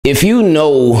if you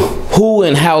know who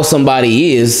and how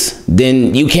somebody is,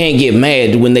 then you can't get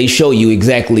mad when they show you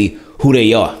exactly who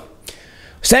they are.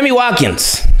 Sammy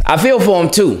Watkins, I feel for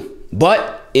him too,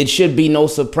 but it should be no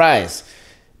surprise.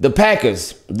 The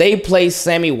Packers, they placed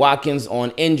Sammy Watkins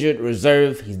on injured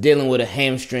reserve. He's dealing with a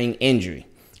hamstring injury.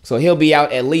 So he'll be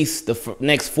out at least the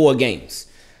next 4 games.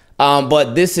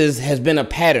 But this has been a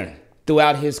pattern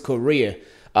throughout his career,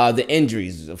 the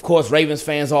injuries. Of course, Ravens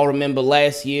fans all remember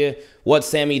last year what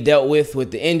Sammy dealt with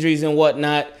the injuries and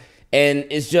whatnot. And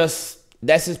it's just,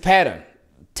 that's his pattern.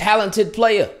 Talented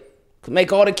player. Could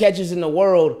make all the catches in the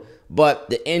world, but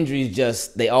the injuries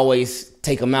just, they always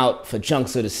take him out for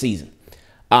chunks of the season.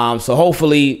 So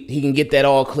hopefully he can get that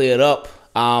all cleared up.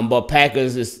 But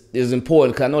Packers is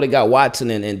important because I know they got Watson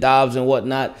and Dobbs and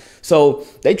whatnot. So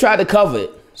they tried to cover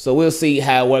it. So we'll see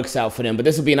how it works out for them. But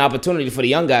this will be an opportunity for the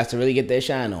young guys to really get their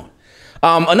shine on.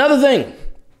 Another thing,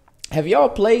 have y'all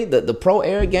played the Pro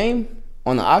Air game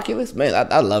on the Oculus? Man,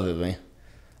 I love it, man.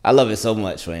 I love it so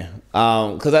much, man.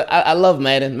 Because I love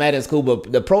Madden. Madden's cool,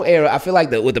 but the Pro Air, I feel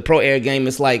like with the Pro Air game,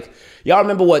 it's like, y'all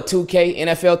remember what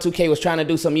NFL 2K was trying to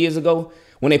do some years ago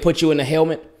when they put you in the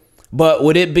helmet? But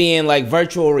with it being like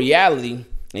virtual reality,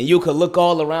 and you could look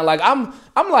all around, like I'm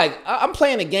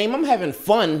playing a game, I'm having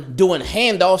fun doing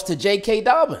handoffs to J.K.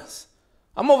 Dobbins.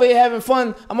 I'm over here having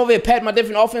fun. I'm over here patting my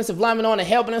different offensive linemen on and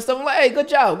helping and stuff. I'm like, hey, good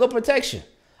job, good protection.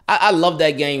 I love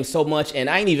that game so much, and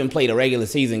I ain't even played a regular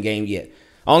season game yet.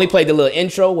 I only played the little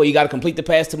intro where you got to complete the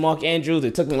pass to Mark Andrews.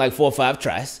 It took me like 4 or 5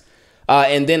 tries.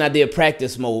 And then I did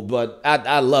practice mode, but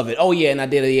I love it. Oh, yeah, and I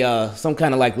did some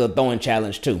kind of like little throwing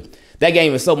challenge, too. That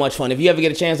game is so much fun. If you ever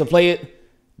get a chance to play it,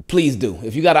 please do.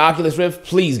 If you got an Oculus Rift,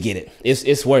 please get it.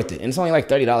 It's worth it. And it's only like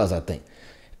 $30, I think.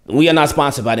 We are not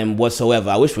sponsored by them whatsoever.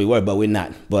 I wish we were, but we're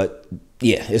not. But,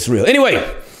 yeah, it's real. Anyway,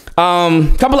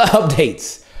 couple of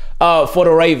updates for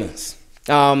the Ravens.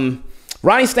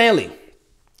 Ronnie Stanley.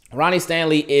 Ronnie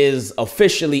Stanley is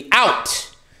officially out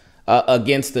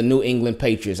against the New England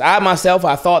Patriots. I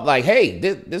thought like, hey,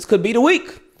 this could be the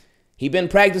week. He been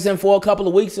practicing for a couple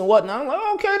of weeks and whatnot. I'm like,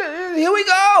 okay, here we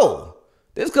go.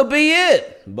 This could be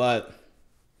it. But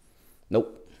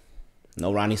nope,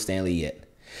 no Ronnie Stanley yet.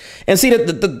 And see,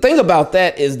 the thing about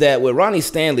that is that with Ronnie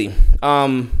Stanley,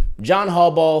 John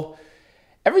Harbaugh,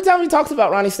 every time he talks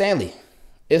about Ronnie Stanley,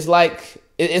 it's like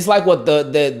what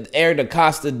the Eric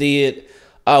DaCosta did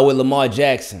with Lamar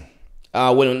Jackson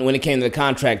when it came to the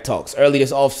contract talks early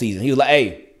this offseason. He was like,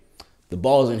 hey, the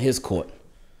ball's in his court.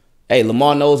 Hey,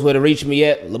 Lamar knows where to reach me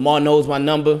at. Lamar knows my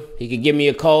number. He can give me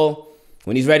a call.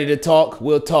 When he's ready to talk,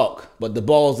 we'll talk. But the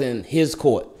ball's in his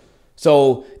court.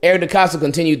 So Eric DaCosta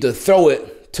continued to throw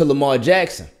it to Lamar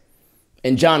Jackson.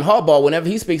 And John Harbaugh, whenever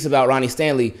he speaks about Ronnie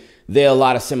Stanley, there are a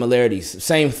lot of similarities.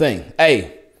 Same thing.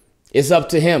 Hey, it's up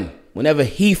to him. Whenever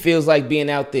he feels like being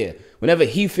out there. Whenever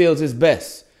he feels his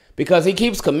best. Because he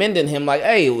keeps commending him like,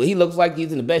 hey, he looks like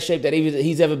he's in the best shape that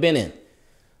he's ever been in.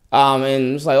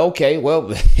 And it's like, okay,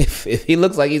 well, if he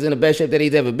looks like he's in the best shape that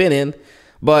he's ever been in,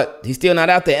 but he's still not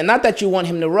out there. And not that you want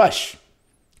him to rush.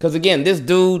 Because, again, this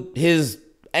dude, his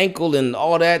ankle and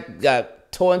all that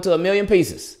got torn into a million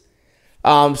pieces.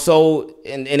 So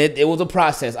it was a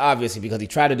process, obviously, because he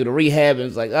tried to do the rehab, and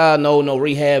it's like, no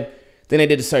rehab. Then they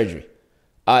did the surgery.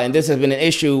 And this has been an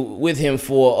issue with him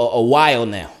for a while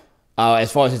now,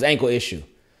 as far as his ankle issue.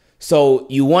 So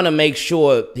you want to make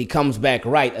sure he comes back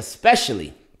right,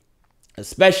 especially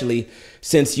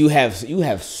since you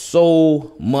have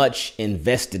so much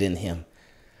invested in him.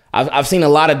 I've seen a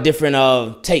lot of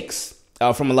different takes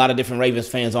from a lot of different Ravens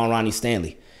fans on Ronnie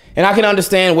Stanley. And I can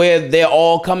understand where they're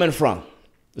all coming from.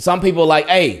 Some people are like,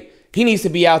 hey, he needs to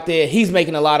be out there. He's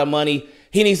making a lot of money.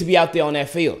 He needs to be out there on that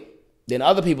field. Then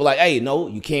other people are like, hey, no,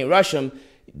 you can't rush him.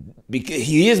 Because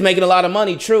he is making a lot of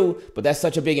money, true, but that's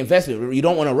such a big investment. You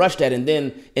don't want to rush that and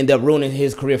then end up ruining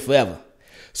his career forever.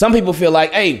 Some people feel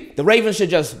like, hey, the Ravens should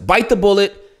just bite the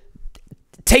bullet,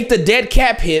 take the dead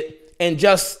cap hit, and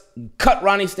just cut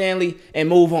Ronnie Stanley and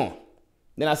move on.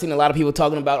 Then I've seen a lot of people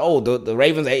talking about, oh, the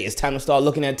Ravens, hey, it's time to start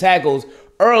looking at tackles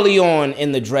early on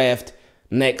in the draft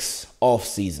next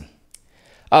offseason.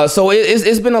 So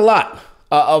it's been a lot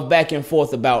of back and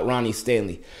forth about Ronnie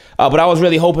Stanley. But I was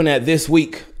really hoping that this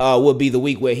week would be the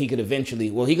week where he could eventually,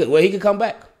 he could come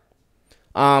back.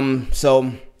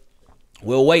 So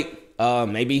we'll wait.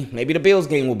 Maybe the Bills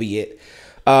game will be it.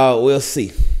 We'll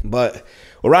see. But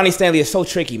Ronnie Stanley is so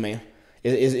tricky, man.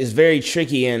 It's very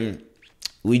tricky, and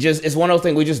it's one of those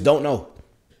things we just don't know.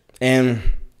 And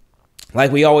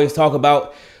like we always talk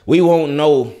about, we won't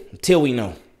know until we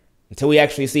know, until we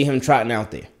actually see him trotting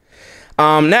out there.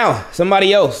 Now,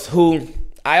 somebody else who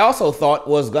I also thought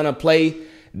was going to play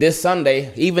this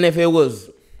Sunday, even if it was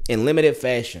in limited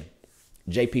fashion.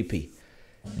 JPP,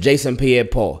 Jason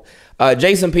Pierre-Paul.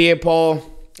 Jason Pierre-Paul,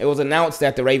 it was announced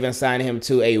that the Ravens signed him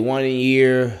to a 1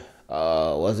 year,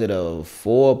 was it a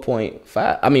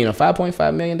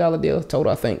 $5.5 million deal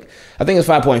total? I think it's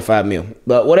 5.5 mil.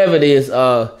 But whatever it is,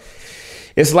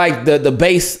 it's like the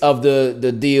base of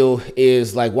the deal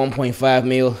is like 1.5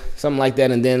 mil, something like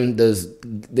that, and then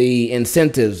the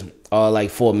incentives are like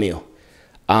 4 mil.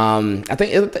 I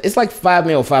think it's like 5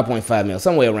 mil, 5.5 mil,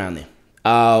 somewhere around there.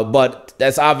 But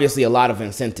that's obviously a lot of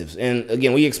incentives. And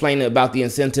again, we explained about the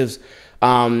incentives,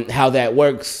 how that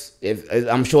works.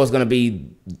 I'm sure it's going to be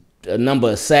a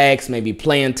number of sacks, maybe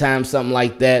playing time, something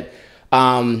like that.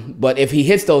 But if he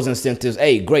hits those incentives,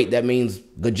 hey, great. That means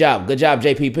good job,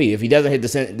 JPP. If he doesn't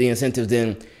hit the incentives,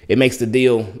 then it makes the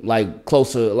deal like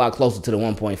a lot closer to the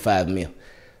 1.5 mil.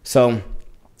 So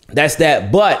that's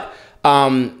that. But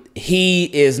he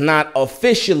is not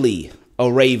officially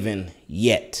a Raven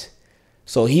yet.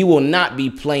 So he will not be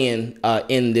playing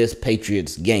in this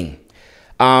Patriots game.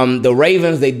 The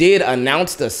Ravens, they did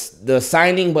announce the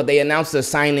signing, but they announced the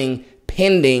signing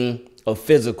pending a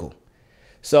physical.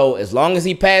 So as long as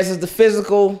he passes the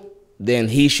physical, then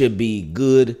he should be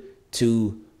good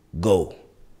to go.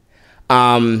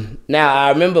 Now,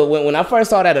 I remember when I first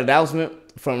saw that announcement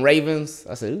from Ravens,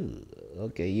 I said, ooh,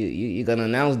 okay, you're going to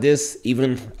announce this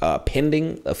even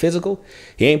pending a physical?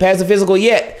 He ain't passed the physical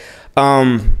yet.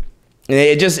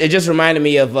 It just reminded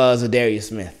me of Zadarius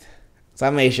Smith. So I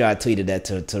made sure I tweeted that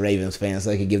to Ravens fans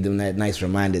so I could give them that nice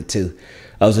reminder too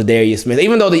of Zadarius Smith.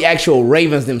 Even though the actual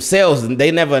Ravens themselves,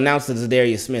 they never announced the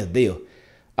Zadarius Smith deal.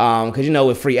 Because,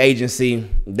 with free agency,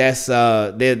 that's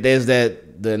there's the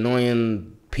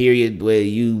annoying period where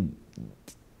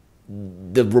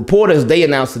the reporters, they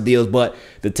announce the deals, but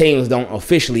the teams don't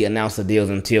officially announce the deals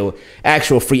until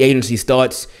actual free agency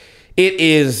starts. It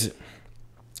is,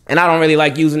 and I don't really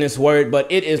like using this word,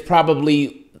 but it is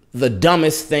probably the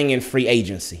dumbest thing in free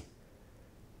agency.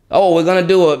 Oh, we're going to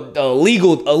do a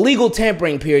legal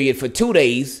tampering period for 2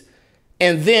 days,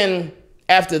 and then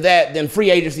after that, then free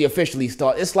agency officially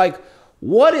starts. It's like,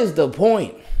 what is the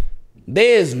point?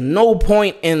 There's no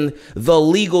point in the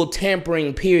legal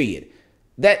tampering period.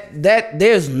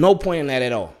 There's no point in that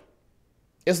at all.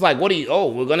 It's like,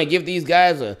 we're going to give these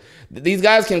guys these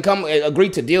guys can come agree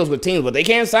to deals with teams, but they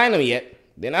can't sign them yet.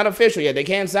 They're not official yet. They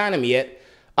can't sign them yet.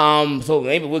 So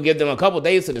maybe we'll give them a couple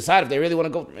days to decide if they really want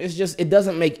to go. It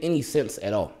doesn't make any sense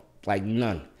at all. Like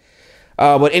none.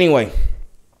 But anyway,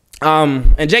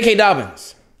 and J.K.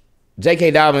 Dobbins.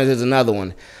 J.K. Dobbins is another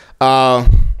one.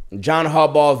 John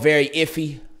Harbaugh, very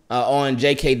iffy on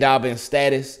J.K. Dobbins'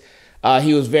 status.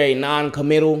 He was very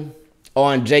non-committal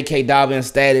on J.K. Dobbins'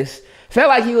 status. Felt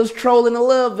like he was trolling a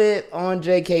little bit on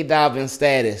J.K. Dobbins'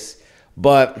 status.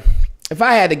 But if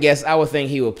I had to guess, I would think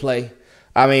he would play.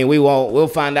 I mean, we'll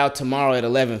find out tomorrow at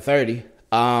 11:30.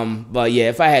 But yeah,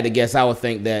 if I had to guess, I would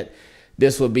think that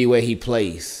this would be where he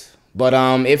plays. But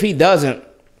if he doesn't,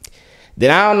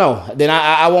 then I don't know. Then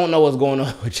I won't know what's going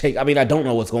on with Jake. I mean, I don't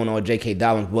know what's going on with J.K.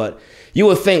 Dobbins, but you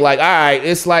would think like, all right,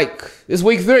 it's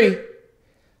week 3.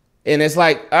 And it's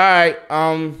like, all right,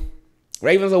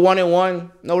 Ravens are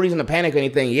 1-1. No reason to panic or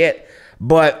anything yet.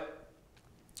 But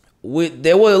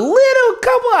there were a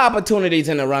couple opportunities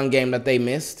in the run game that they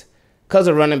missed. Because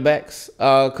of running backs,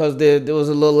 because there was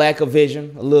a little lack of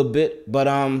vision, a little bit. But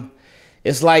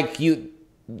it's like you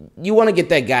want to get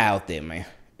that guy out there, man.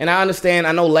 And I understand.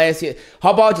 I know last year,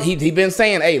 Harbaugh, he been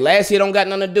saying, hey, last year don't got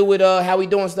nothing to do with how we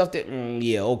doing stuff.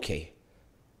 Yeah, okay.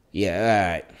 Yeah, all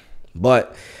right.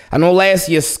 But I know last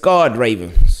year scarred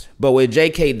Ravens. But with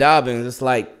J.K. Dobbins, it's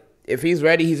like, if he's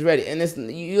ready, he's ready. And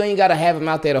you ain't got to have him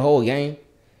out there the whole game.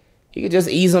 You can just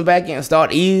ease him back in,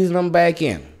 start easing him back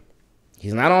in.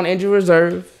 He's not on injury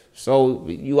reserve, so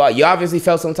you obviously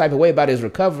felt some type of way about his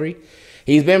recovery.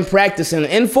 He's been practicing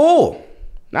in full,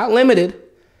 not limited.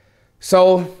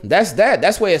 So that's that.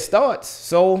 That's where it starts.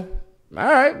 So, all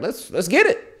right, let's get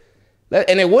it.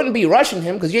 And it wouldn't be rushing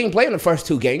him because you ain't played in the first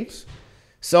 2 games.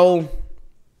 So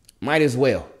might as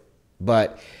well.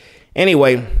 But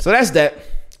anyway, so that's that.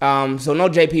 So no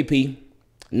JPP,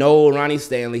 no Ronnie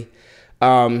Stanley.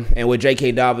 And with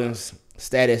J.K. Dobbins,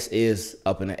 status is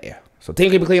up in the air. So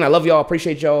team, keep it clean. I love y'all.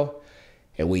 Appreciate y'all.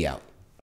 And we out.